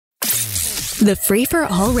The Free for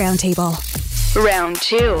All Roundtable. Round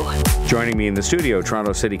 2. Joining me in the studio,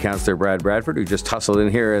 Toronto City Councillor Brad Bradford, who just hustled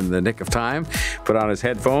in here in the nick of time, put on his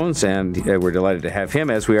headphones, and we're delighted to have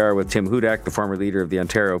him, as we are with Tim Hudak, the former leader of the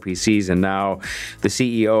Ontario PCs and now the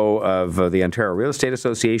CEO of the Ontario Real Estate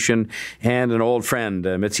Association, and an old friend,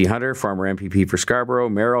 Mitzie Hunter, former MPP for Scarborough,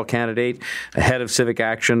 mayoral candidate, head of Civic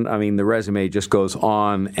Action. I mean, the resume just goes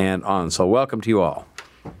on and on. So welcome to you all.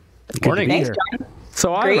 Good morning. Thanks, John.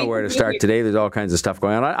 So I don't know where to start today. There's all kinds of stuff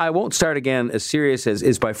going on. I won't start again as serious as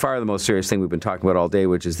is by far the most serious thing we've been talking about all day,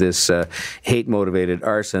 which is this hate-motivated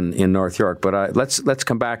arson in North York. But let's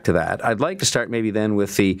come back to that. I'd like to start maybe then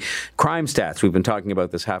with the crime stats. We've been talking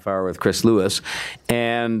about this half hour with Chris Lewis.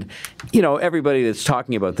 And, you know, everybody that's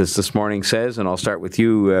talking about this morning says, and I'll start with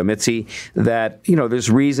you, Mitzie, that, you know, there's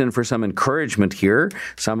reason for some encouragement here.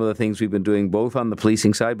 Some of the things we've been doing both on the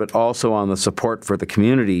policing side, but also on the support for the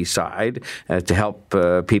community side to help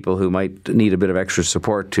people who might need a bit of extra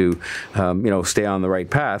support to, stay on the right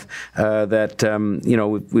path,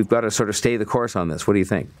 we've got to sort of stay the course on this. What do you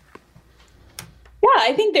think? Yeah,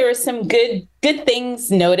 I think there were some good things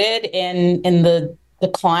noted in the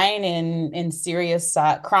decline in serious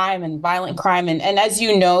crime and violent crime. And as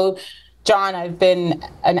you know, John, I've been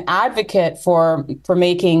an advocate for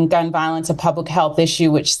making gun violence a public health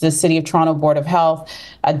issue, which the City of Toronto Board of Health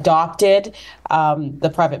adopted,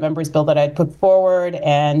 the private members bill that I'd put forward,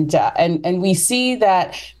 and we see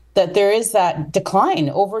that there is that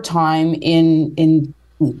decline over time in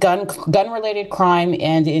gun-related crime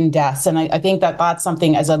and in deaths. And I think that that's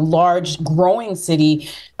something, as a large growing city,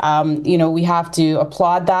 we have to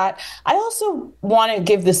applaud that. I also want to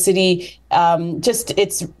give the city just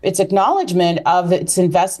its acknowledgement of its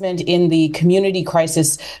investment in the community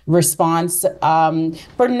crisis response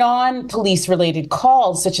for non-police related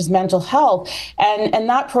calls, such as mental health. And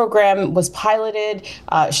that program was piloted,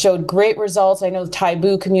 showed great results. I know the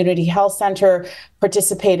Taibu Community Health Center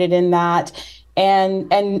participated in that.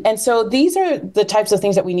 And so these are the types of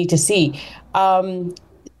things that we need to see.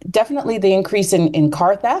 Definitely the increase in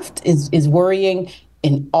car theft is worrying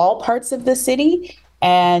in all parts of the city.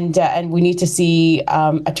 And we need to see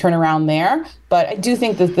a turnaround there. But I do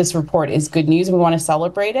think that this report is good news, and we want to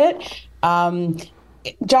celebrate it.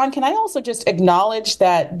 John, can I also just acknowledge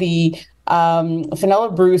that the Fenella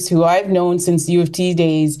Bruce, who I've known since U of T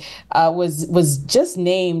days, was just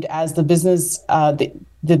named as the business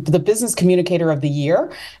the business communicator of the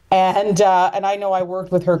year. And I know I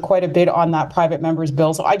worked with her quite a bit on that private members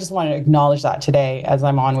bill. So I just want to acknowledge that today as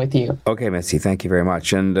I'm on with you. Okay, Mitzie, thank you very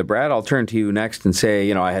much. And Brad, I'll turn to you next and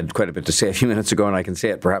say, I had quite a bit to say a few minutes ago, and I can say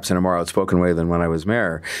it perhaps in a more outspoken way than when I was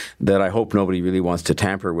mayor, that I hope nobody really wants to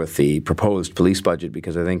tamper with the proposed police budget,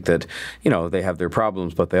 because I think that, they have their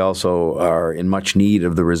problems, but they also are in much need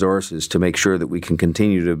of the resources to make sure that we can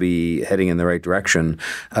continue to be heading in the right direction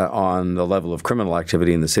on the level of criminal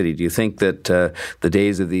activity in the city. Do you think that the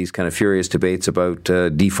days of these kind of furious debates about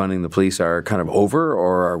defunding the police are kind of over,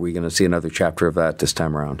 or are we going to see another chapter of that this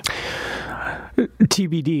time around?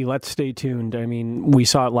 TBD, let's stay tuned. I mean, we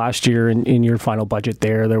saw it last year in your final budget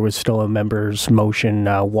there was still a member's motion,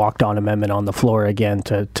 walked-on amendment on the floor again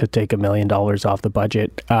to take $1 million off the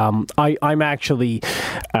budget. I'm actually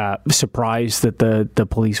surprised that the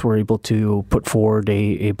police were able to put forward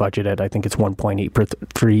a budget at, I think it's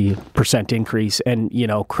 1.83% increase. And,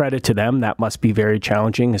 credit to them, that must be very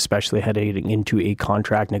challenging, especially heading into a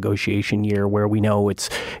contract negotiation year where we know it's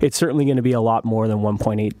certainly going to be a lot more than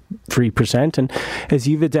 1.83%. And as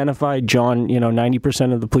you've identified, John,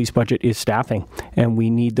 90% of the police budget is staffing, and we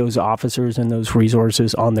need those officers and those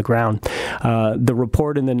resources on the ground. The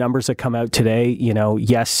report and the numbers that come out today,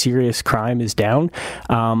 yes, serious crime is down,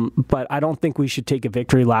 but I don't think we should take a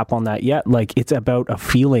victory lap on that yet. Like, it's about a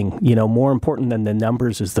feeling, more important than the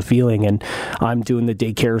numbers is the feeling. And I'm doing the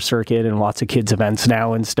daycare circuit and lots of kids events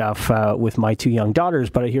now and stuff with my 2 young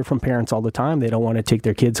daughters, but I hear from parents all the time, they don't want to take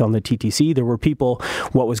their kids on the TTC. There were people,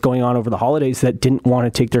 what was going on over the holidays, that didn't want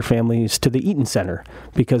to take their families to the Eaton Center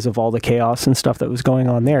because of all the chaos and stuff that was going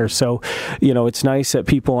on there. So, it's nice that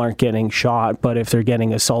people aren't getting shot, but if they're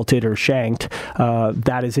getting assaulted or shanked,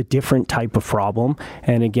 that is a different type of problem.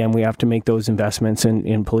 And again, we have to make those investments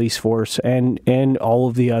in police force and all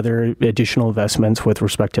of the other additional investments with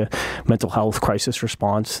respect to mental health crisis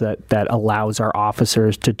response that allows our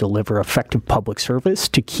officers to deliver effective public service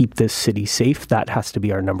to keep this city safe. That has to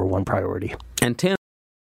be our number one priority. And Tim,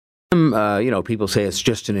 People say it's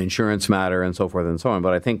just an insurance matter and so forth and so on.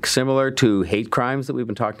 But I think similar to hate crimes that we've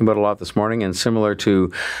been talking about a lot this morning, and similar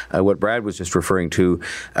to what Brad was just referring to,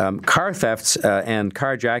 car thefts and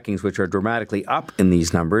carjackings, which are dramatically up in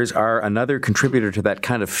these numbers, are another contributor to that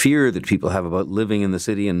kind of fear that people have about living in the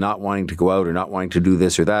city and not wanting to go out or not wanting to do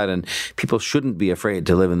this or that. And people shouldn't be afraid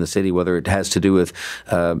to live in the city, whether it has to do with,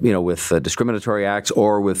 with discriminatory acts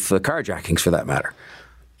or with carjackings for that matter.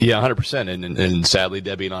 Yeah, 100%. And sadly,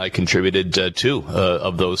 Debbie and I contributed two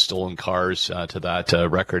of those stolen cars to that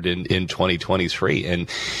record in 2023. And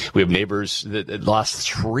we have neighbors that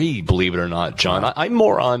lost three, believe it or not, John. I'm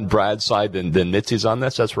more on Brad's side than Mitzie's on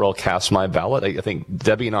this. That's where I'll cast my ballot. I think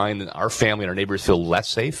Debbie and I and our family and our neighbors feel less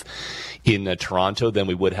safe in Toronto than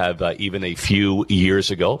we would have even a few years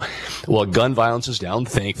ago. Well, gun violence is down,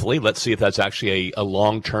 thankfully. Let's see if that's actually a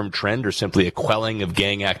long-term trend or simply a quelling of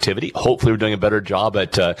gang activity. Hopefully we're doing a better job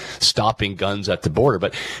at stopping guns at the border.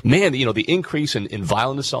 But man, the increase in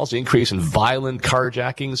violent assaults, the increase in violent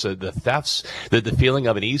carjackings, the thefts, the feeling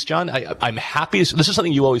of unease, John, I'm happy. This is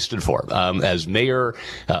something you always stood for. As mayor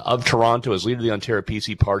of Toronto, as leader of the Ontario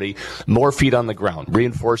PC Party, more feet on the ground,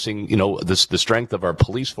 reinforcing, the strength of our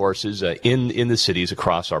police forces in the cities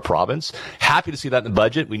across our province. Happy to see that in the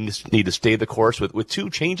budget. We need to stay the course with two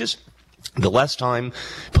changes. The less time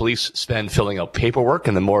police spend filling out paperwork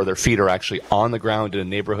and the more their feet are actually on the ground in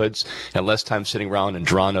neighborhoods and less time sitting around and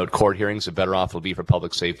drawn out court hearings, the better off it'll be for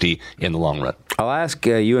public safety in the long run. I'll ask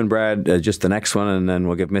you and Brad just the next one, and then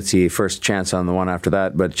we'll give Mitzie first chance on the one after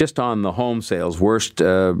that. But just on the home sales, worst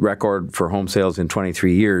record for home sales in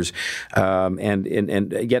 23 years, and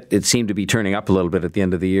yet it seemed to be turning up a little bit at the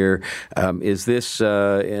end of the year. Is this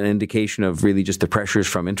an indication of really just the pressures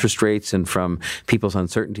from interest rates and from people's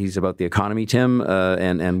uncertainties about the economy, Tim?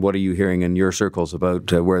 And what are you hearing in your circles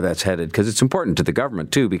about where that's headed? Because it's important to the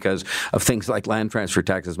government, too, because of things like land transfer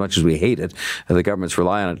tax. As much as we hate it, the governments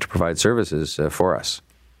rely on it to provide services for us.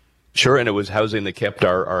 Sure, and it was housing that kept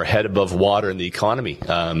our head above water in the economy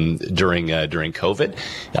during COVID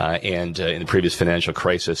and in the previous financial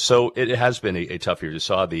crisis. So it has been a tough year. You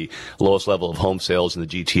saw the lowest level of home sales in the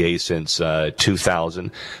GTA since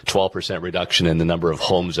 2000, 12% reduction in the number of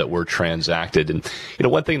homes that were transacted. And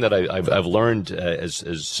one thing that I've learned as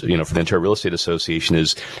for the Ontario Real Estate Association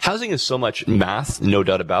is housing is so much math, no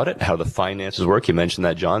doubt about it. How the finances work. You mentioned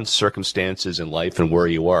that, John. Circumstances in life and where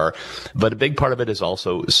you are, but a big part of it is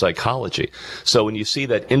also psychology. So when you see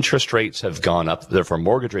that interest rates have gone up, therefore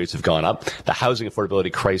mortgage rates have gone up, the housing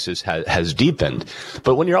affordability crisis has deepened.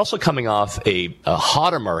 But when you're also coming off a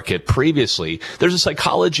hotter market previously, there's a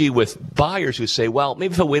psychology with buyers who say, well,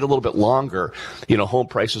 maybe if I wait a little bit longer, home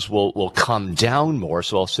prices will come down more,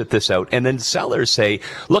 so I'll sit this out. And then sellers say,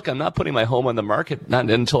 look, I'm not putting my home on the market not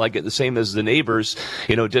until I get the same as the neighbors,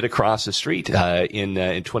 did across the street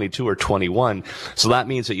in 22 or 21. So that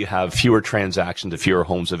means that you have fewer transactions, fewer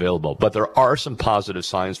homes available. But there are some positive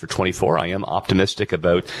signs for 24. I am optimistic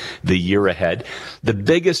about the year ahead. The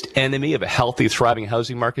biggest enemy of a healthy, thriving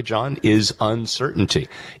housing market, John, is uncertainty.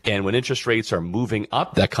 And when interest rates are moving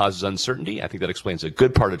up, that causes uncertainty. I think that explains a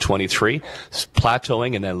good part of 23.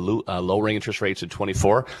 Plateauing and then lowering interest rates in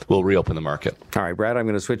 24 will reopen the market. All right, Brad, I'm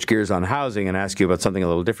going to switch gears on housing and ask you about something a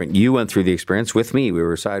little different. You went through the experience with me. We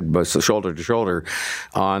were shoulder to shoulder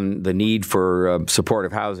on the need for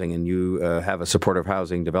supportive housing, and you have a supportive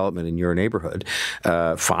housing development in your neighborhood.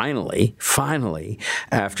 Finally,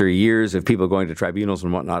 after years of people going to tribunals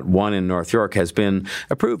and whatnot, one in North York has been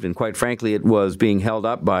approved. And quite frankly, it was being held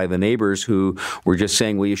up by the neighbors who were just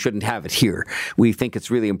saying, well, you shouldn't have it here. We think it's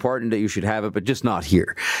really important that you should have it, but just not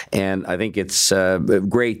here. And I think it's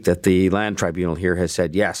great that the land tribunal here has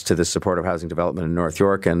said yes to this supportive housing development in North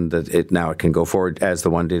York, and that it can go forward as the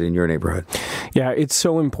one did in your neighborhood. Yeah, it's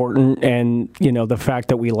so important. And, the fact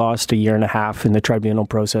that we lost a year and a half in the tribunal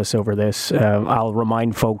process over this, I'll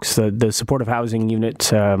remind folks the supportive housing units,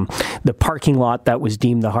 the parking lot that was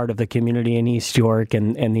deemed the heart of the community in East York,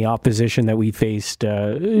 and the opposition that we faced.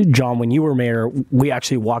 John, when you were mayor, we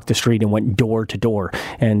actually walked the street and went door to door,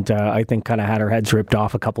 and I think kind of had our heads ripped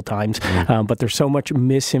off a couple times. But there's so much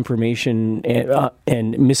misinformation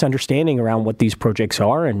and misunderstanding around what these projects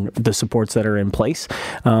are and the supports that are in place.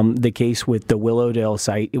 The case with the Willowdale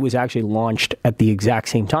site, it was actually launched at the exact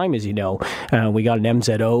same time, as you know. We got an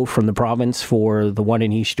MZO from the province for the one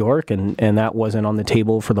in East York, and that wasn't on the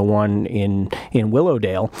table for the one in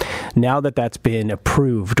Willowdale. Now that that's been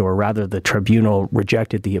approved, or rather the tribunal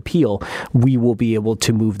rejected the appeal, we will be able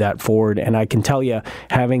to move that forward. And I can tell you,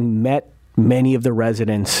 having met many of the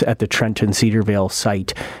residents at the Trenton Cedarvale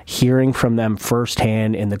site, hearing from them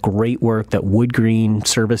firsthand and the great work that Wood Green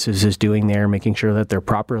Services is doing there, making sure that they're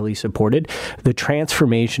properly supported, the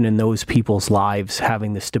transformation in those people's lives,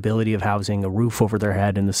 having the stability of housing, a roof over their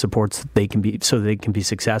head, and the supports that they can be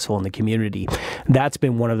successful in the community. That's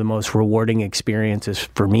been one of the most rewarding experiences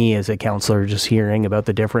for me as a councillor, just hearing about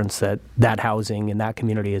the difference that housing in that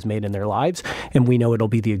community has made in their lives. And we know it'll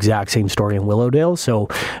be the exact same story in Willowdale. So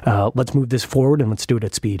let's move this forward and let's do it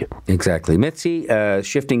at speed. Exactly. Mitzie,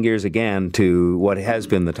 shifting gears again to what has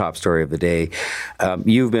been the top story of the day.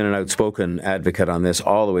 You've been an outspoken advocate on this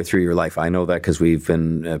all the way through your life. I know that because we've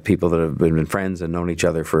been people that have been friends and known each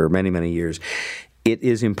other for many, many years. It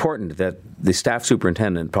is important that the staff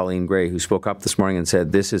superintendent, Pauline Gray, who spoke up this morning and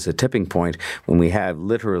said this is a tipping point when we have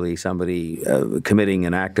literally somebody committing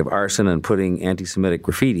an act of arson and putting anti-Semitic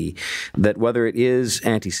graffiti, that whether it is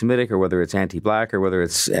anti-Semitic or whether it's anti-black or whether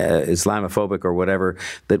it's Islamophobic or whatever,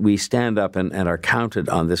 that we stand up and are counted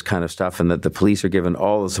on this kind of stuff, and that the police are given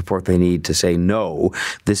all the support they need to say, no,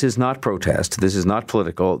 this is not protest, this is not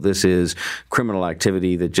political, this is criminal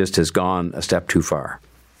activity that just has gone a step too far.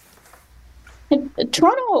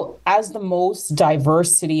 Toronto, as the most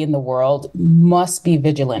diverse city in the world, must be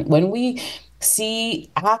vigilant. When we see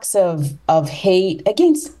acts of hate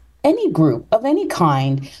against any group of any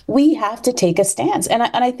kind, we have to take a stance. And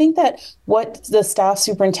I think that what the staff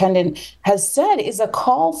superintendent has said is a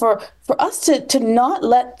call for us to not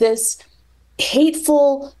let this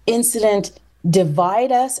hateful incident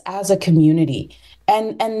divide us as a community.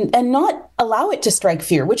 And not allow it to strike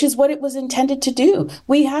fear, which is what it was intended to do.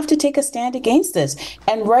 We have to take a stand against this.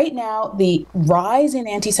 And right now, the rise in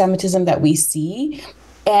anti-Semitism that we see,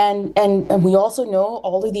 and we also know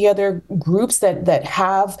all of the other groups that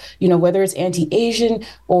have, whether it's anti-Asian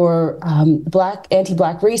or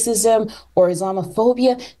anti-Black racism or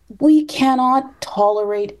Islamophobia, we cannot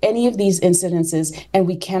tolerate any of these incidences, and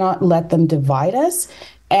we cannot let them divide us.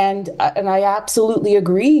 And I absolutely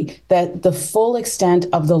agree that the full extent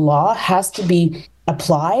of the law has to be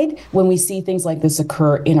applied when we see things like this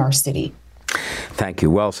occur in our city. Thank you.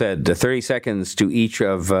 Well said. 30 seconds to each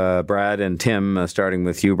of Brad and Tim, starting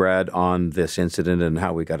with you, Brad, on this incident and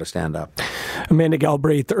how we got to stand up. Amanda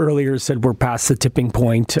Galbraith earlier said we're past the tipping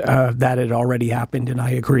point. That had already happened, and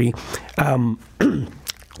I agree.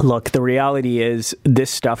 Look, the reality is this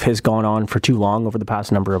stuff has gone on for too long over the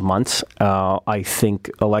past number of months. I think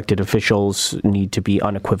elected officials need to be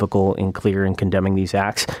unequivocal and clear in condemning these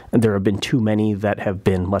acts. There have been too many that have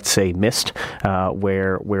been, let's say, missed,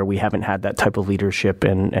 where we haven't had that type of leadership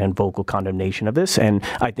and vocal condemnation of this. And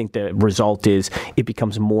I think the result is it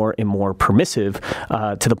becomes more and more permissive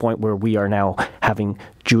to the point where we are now having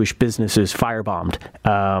Jewish businesses firebombed.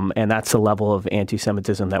 And that's the level of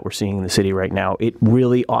anti-Semitism that we're seeing in the city right now. It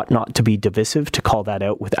really ought not to be divisive to call that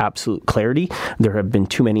out with absolute clarity. There have been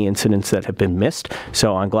too many incidents that have been missed.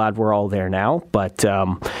 So I'm glad we're all there now. But,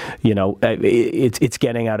 it's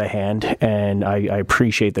getting out of hand. And I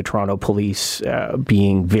appreciate the Toronto police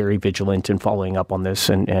being very vigilant and following up on this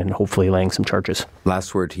and hopefully laying some charges.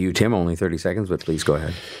 Last word to you, Tim. Only 30 seconds, but please go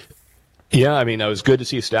ahead. Yeah, I mean, it was good to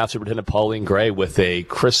see Staff Superintendent Pauline Gray with a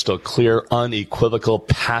crystal clear, unequivocal,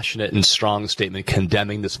 passionate, and strong statement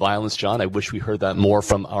condemning this violence, John. I wish we heard that more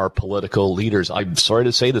from our political leaders. I'm sorry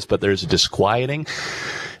to say this, but there's a disquieting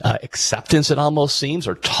acceptance, it almost seems,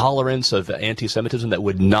 or tolerance of anti-Semitism that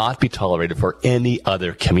would not be tolerated for any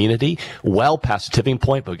other community. Well past the tipping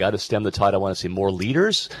point, but we got to stem the tide. I want to see more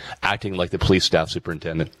leaders acting like the police staff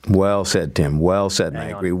superintendent. Well said, Tim. Well said. And I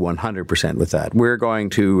agree 100% with that. We're going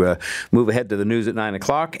to move ahead to the news at 9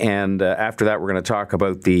 o'clock. And after that, we're going to talk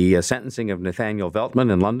about the sentencing of Nathaniel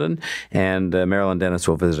Veltman in London. And Marilyn Dennis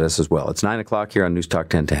will visit us as well. It's 9 o'clock here on News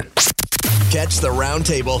Talk 1010. Catch the Round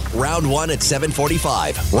Table, Round 1 at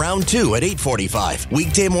 7:45, Round 2 at 8:45.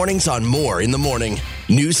 Weekday mornings on More in the Morning.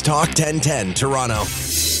 News Talk 1010, Toronto.